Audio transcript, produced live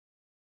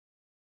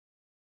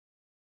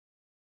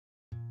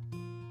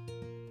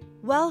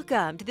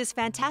Welcome to this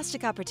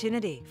fantastic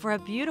opportunity for a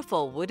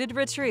beautiful wooded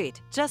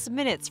retreat just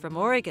minutes from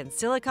Oregon's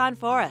Silicon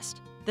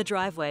Forest. The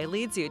driveway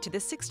leads you to the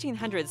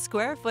 1,600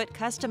 square foot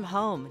custom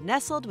home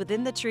nestled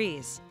within the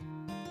trees.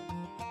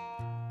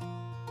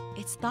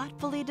 It's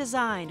thoughtfully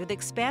designed with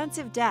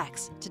expansive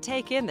decks to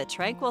take in the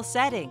tranquil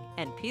setting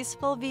and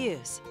peaceful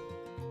views.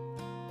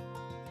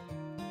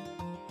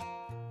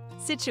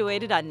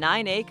 Situated on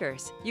 9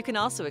 acres, you can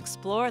also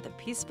explore the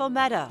peaceful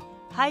meadow,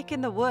 hike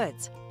in the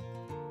woods,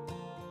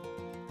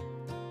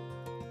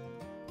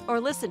 or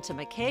listen to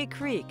McKay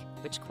Creek,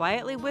 which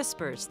quietly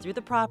whispers through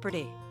the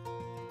property.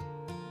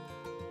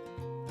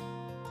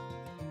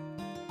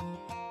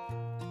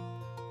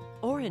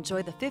 Or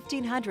enjoy the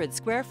 1,500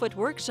 square foot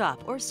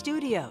workshop or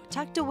studio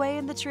tucked away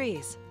in the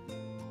trees.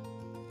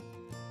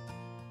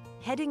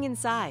 Heading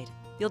inside,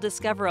 you'll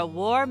discover a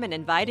warm and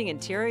inviting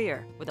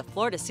interior with a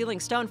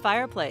floor-to-ceiling stone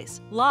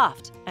fireplace,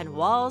 loft, and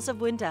walls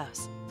of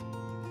windows.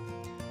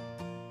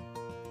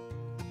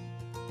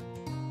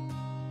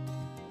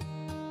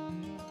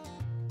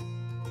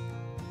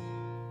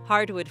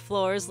 Hardwood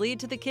floors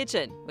lead to the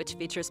kitchen, which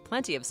features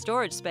plenty of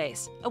storage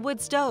space, a wood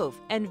stove,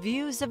 and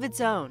views of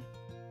its own.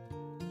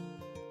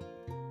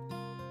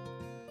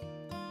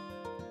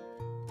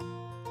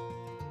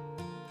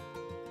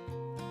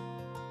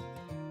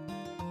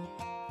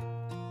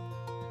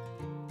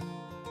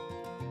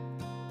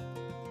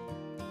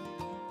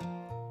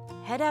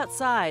 Head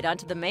outside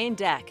onto the main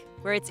deck,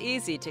 where it's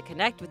easy to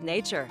connect with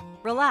nature,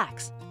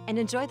 relax, and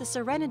enjoy the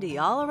serenity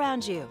all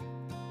around you.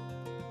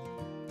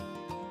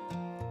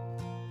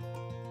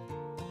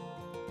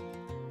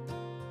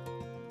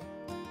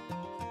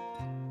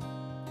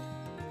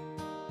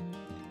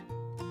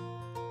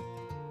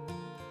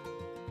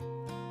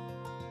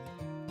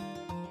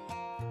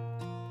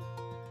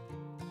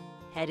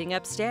 Heading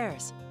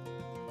upstairs.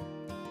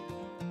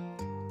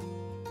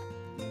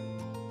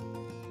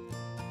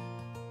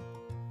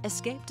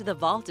 Escape to the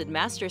vaulted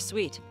master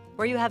suite,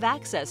 where you have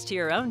access to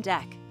your own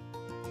deck.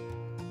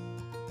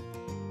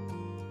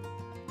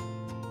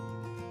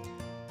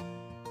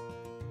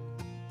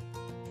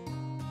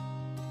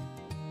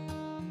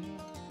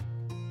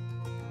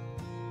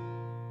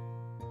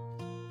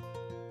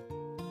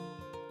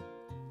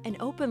 An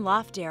open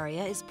loft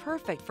area is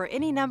perfect for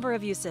any number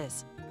of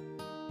uses.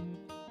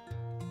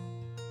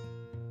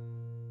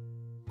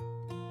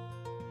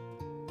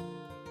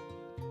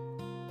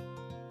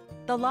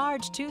 The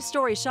large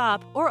 2-story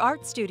shop or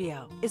art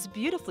studio is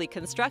beautifully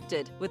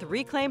constructed with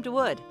reclaimed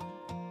wood.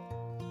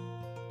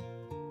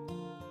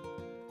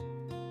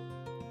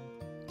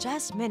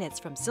 Just minutes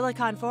from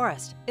Silicon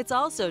Forest, it's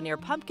also near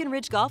Pumpkin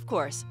Ridge Golf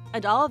Course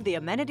and all of the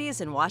amenities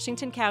in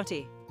Washington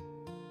County.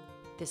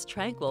 This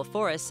tranquil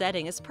forest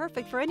setting is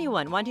perfect for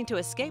anyone wanting to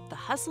escape the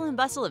hustle and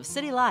bustle of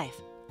city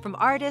life, from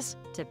artists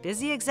to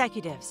busy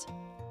executives.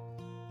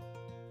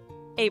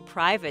 A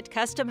private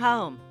custom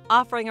home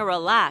offering a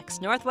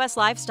relaxed Northwest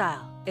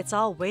lifestyle. It's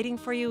all waiting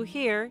for you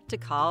here to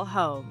call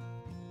home.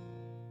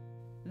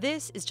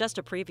 This is just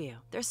a preview.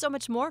 There's so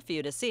much more for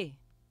you to see.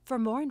 For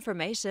more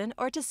information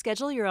or to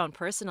schedule your own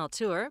personal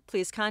tour,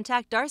 please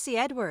contact Darcey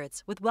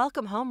Edwards with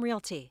Welcome Home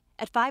Realty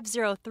at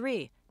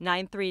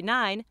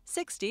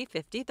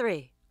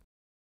 503-939-6053.